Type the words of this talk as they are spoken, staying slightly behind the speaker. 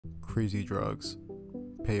Crazy drugs.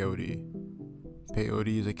 Peyote.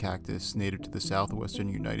 Peyote is a cactus native to the southwestern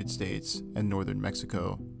United States and northern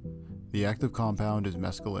Mexico. The active compound is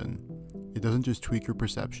mescaline. It doesn't just tweak your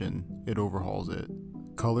perception, it overhauls it.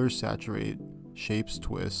 Colors saturate, shapes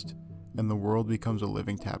twist, and the world becomes a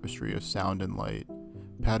living tapestry of sound and light.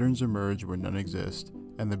 Patterns emerge where none exist,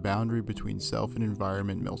 and the boundary between self and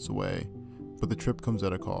environment melts away. But the trip comes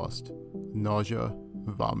at a cost. Nausea,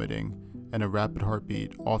 vomiting, and a rapid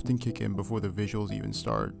heartbeat often kick in before the visuals even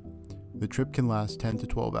start. The trip can last 10 to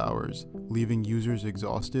 12 hours, leaving users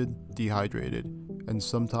exhausted, dehydrated, and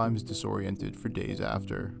sometimes disoriented for days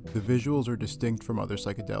after. The visuals are distinct from other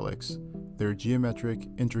psychedelics. They're geometric,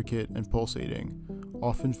 intricate, and pulsating,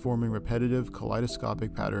 often forming repetitive,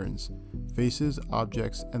 kaleidoscopic patterns. Faces,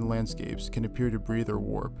 objects, and landscapes can appear to breathe or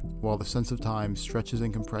warp, while the sense of time stretches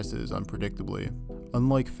and compresses unpredictably.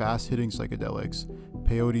 Unlike fast-hitting psychedelics,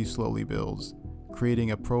 peyote slowly builds,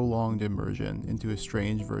 creating a prolonged immersion into a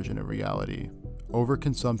strange version of reality.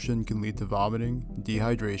 Overconsumption can lead to vomiting,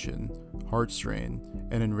 dehydration, heart strain,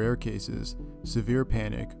 and in rare cases, severe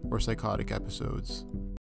panic or psychotic episodes.